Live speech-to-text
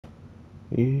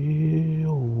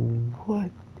Yo,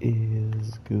 what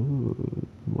is good?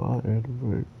 My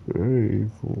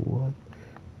anniversary for what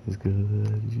is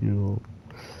good,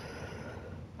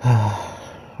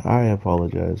 I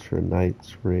apologize for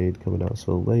Night's Raid coming out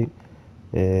so late,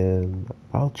 and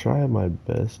I'll try my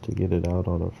best to get it out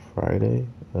on a Friday.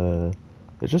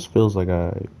 It just feels like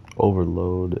I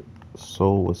overload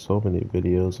with so many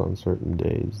videos on certain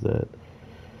days that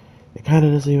it kind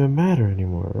of doesn't even matter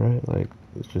anymore, right? Like,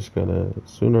 it's just gonna,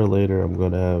 sooner or later, I'm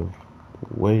gonna have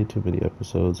way too many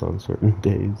episodes on certain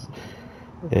days.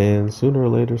 And sooner or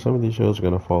later, some of these shows are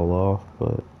gonna fall off.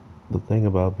 But the thing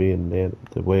about the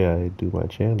way I do my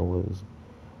channel is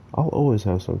I'll always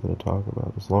have something to talk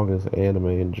about. As long as anime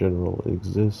in general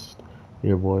exists,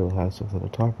 your boy will have something to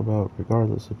talk about,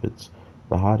 regardless if it's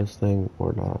the hottest thing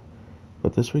or not.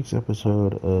 But this week's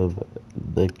episode of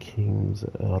The King's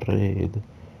Raid,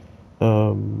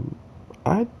 um,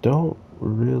 I don't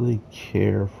really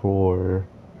care for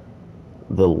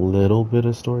the little bit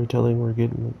of storytelling we're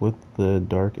getting with the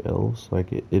Dark Elves.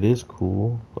 Like, it is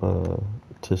cool,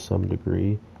 to some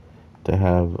degree, to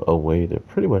have a way to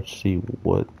pretty much see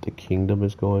what the kingdom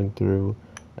is going through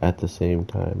at the same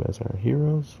time as our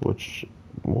heroes, which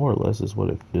more or less is what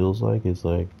it feels like. Is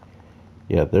like,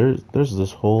 yeah, there's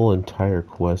this whole entire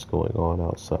quest going on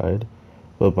outside,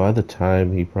 but by the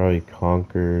time he probably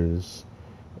conquers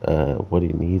what he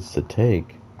needs to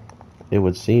take, it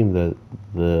would seem that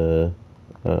the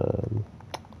um,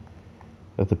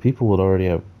 the people would already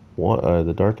have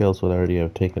the Dark Elves would already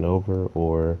have taken over,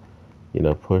 or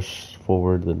push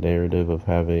forward the narrative of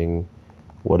having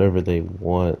whatever they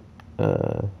want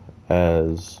uh,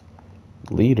 as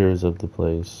leaders of the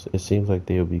place. It seems like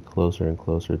they would be closer and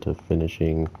closer to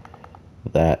finishing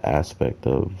that aspect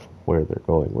of where they're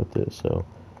going with this. So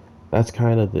that's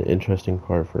kind of the interesting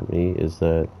part for me, is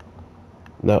that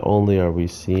not only are we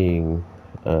seeing,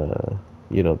 uh,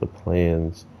 the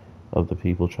plans of the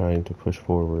people trying to push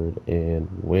forward and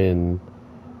win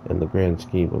in the grand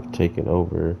scheme of taking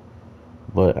over,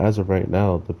 but as of right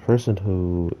now, the person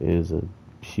who is a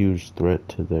huge threat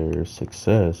to their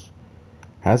success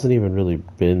hasn't even really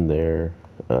been there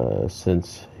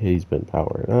since he's been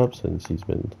powering up, since he's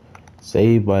been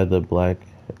saved by the Black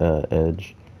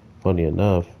Edge. Funny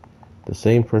enough, the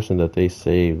same person that they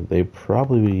saved, they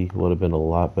probably would have been a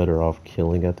lot better off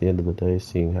killing at the end of the day,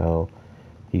 seeing how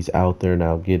he's out there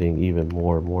now getting even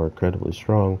more and more incredibly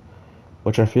strong,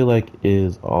 which I feel like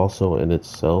is also in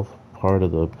itself part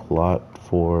of the plot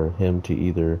for him to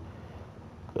either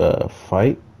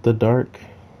fight the dark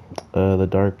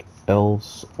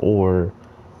elves, or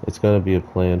it's gonna be a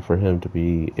plan for him to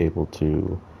be able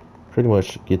to pretty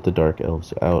much get the dark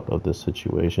elves out of the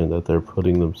situation that they're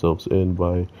putting themselves in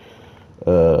by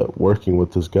working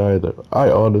with this guy that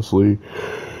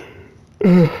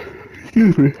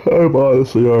excuse me, I'm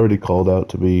honestly already called out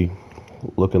to be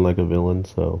looking like a villain,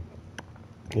 so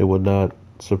it would not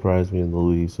surprise me in the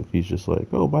least if he's just like,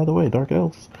 oh, by the way, dark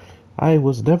elves, I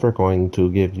was never going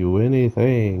to give you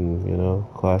anything,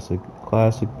 classic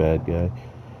bad guy.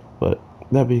 But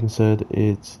that being said,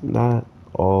 it's not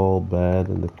all bad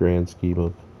in the grand scheme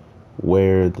of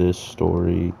where this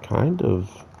story kind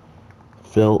of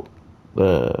felt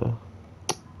uh,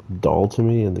 dull to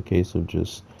me, in the case of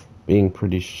just being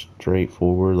pretty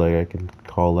straightforward. Like, I can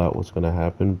call out what's going to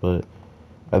happen, but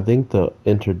I think the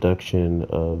introduction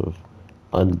of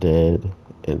undead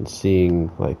and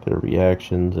seeing like their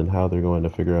reactions and how they're going to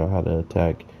figure out how to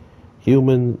attack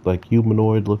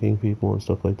humanoid looking people and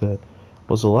stuff like that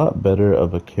was a lot better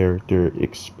of a character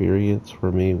experience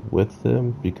for me with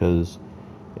them, because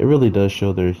it really does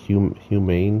show their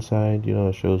humane side.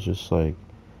 It shows just like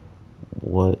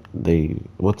what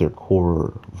their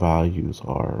core values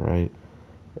are, right?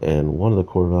 And one of the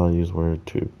core values were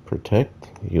to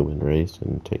protect the human race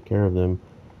and take care of them.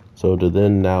 So to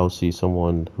then now see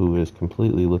someone who is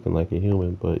completely looking like a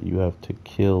human, but you have to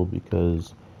kill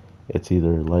because it's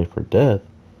either life or death,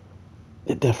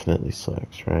 it definitely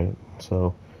sucks, right?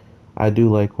 So I do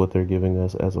like what they're giving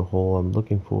us as a whole. I'm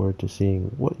looking forward to seeing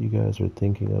what you guys are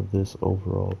thinking of this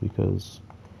overall, because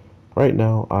right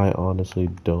now I honestly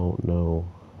don't know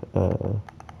uh,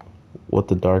 what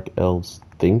the Dark Elves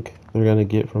think they're gonna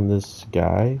get from this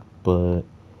guy, but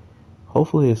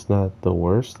hopefully it's not the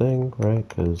worst thing, right?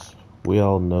 Because we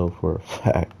all know for a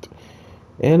fact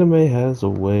anime has a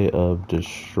way of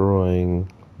destroying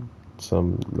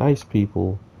some nice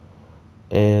people,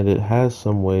 and it has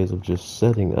some ways of just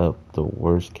setting up the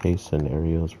worst case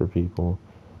scenarios for people.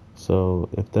 So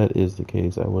if that is the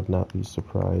case, I would not be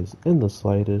surprised in the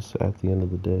slightest at the end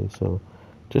of the day. So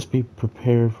just be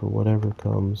prepared for whatever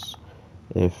comes.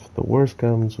 If the worst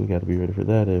comes, we got to be ready for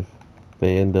that. If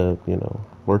they end up,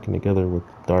 working together with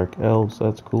dark elves.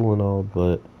 That's cool and all,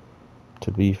 but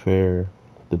to be fair,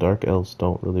 the dark elves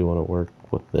don't really want to work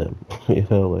with them.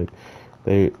 Like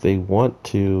they want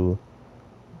to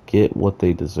get what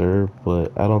they deserve,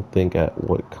 but I don't think at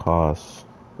what cost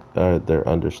their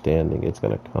understanding it's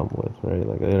gonna come with, right?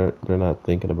 Like they're not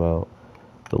thinking about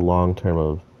the long term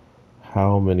of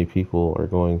how many people are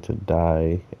going to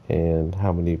die and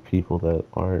how many people that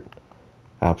aren't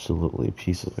absolutely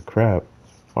pieces of crap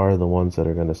are the ones that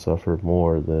are going to suffer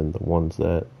more than the ones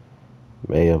that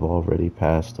may have already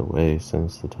passed away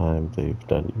since the time they've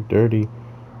done you dirty.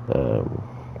 Um,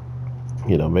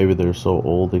 maybe they're so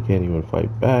old they can't even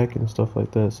fight back and stuff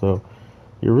like that. So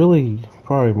you're really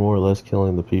probably more or less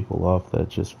killing the people off that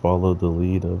just follow the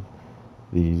lead of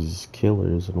these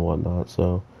killers and whatnot.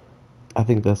 So I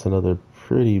think that's another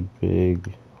pretty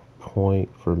big point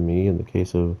for me in the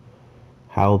case of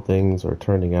how things are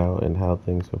turning out and how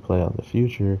things can play out in the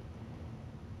future.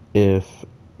 If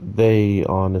they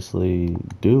honestly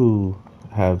do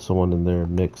have someone in their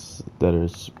mix that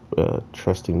is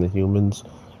trusting the humans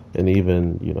and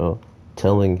even,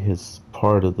 telling his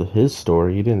part of his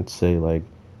story, he didn't say like,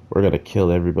 we're gonna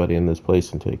kill everybody in this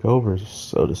place and take over,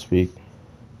 so to speak.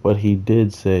 But he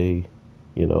did say,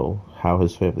 how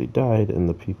his family died and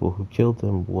the people who killed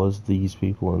them was these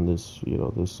people in this,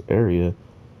 this area.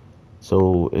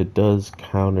 So it does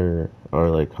counter or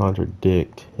like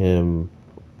contradict him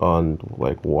on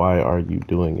like why are you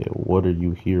doing it? What are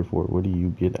you here for? What do you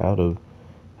get out of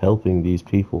helping these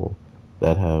people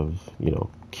that have,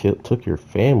 took your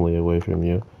family away from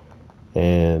you?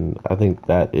 And I think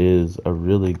that is a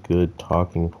really good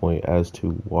talking point as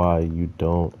to why you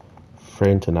don't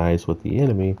fraternize with the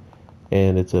enemy,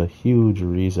 and it's a huge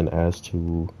reason as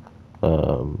to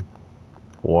um,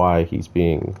 why he's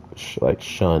being like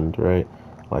shunned, right?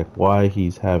 Like why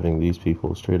he's having these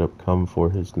people straight up come for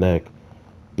his neck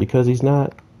because he's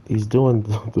doing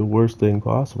the worst thing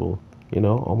possible,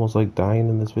 almost like dying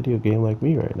in this video game like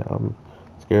me right now. I'm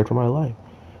scared for my life.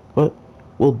 But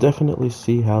we'll definitely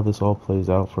see how this all plays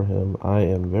out for him. I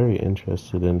am very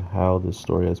interested in how this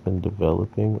story has been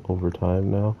developing over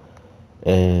time now.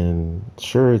 And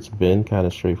sure, it's been kind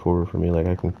of straightforward for me. Like,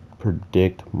 I can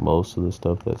predict most of the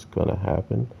stuff that's going to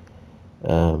happen.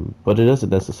 But it doesn't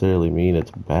necessarily mean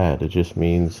it's bad. It just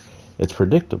means it's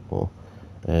predictable.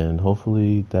 And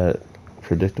hopefully that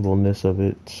predictableness of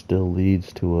it still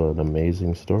leads to an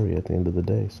amazing story at the end of the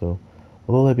day. So,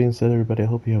 with all that being said, everybody, I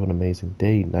hope you have an amazing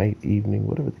day, night, evening,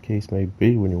 whatever the case may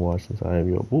be when you watch this. I am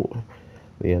your boy,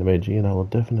 the Anime G, and I will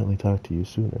definitely talk to you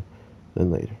sooner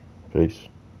than later. Peace.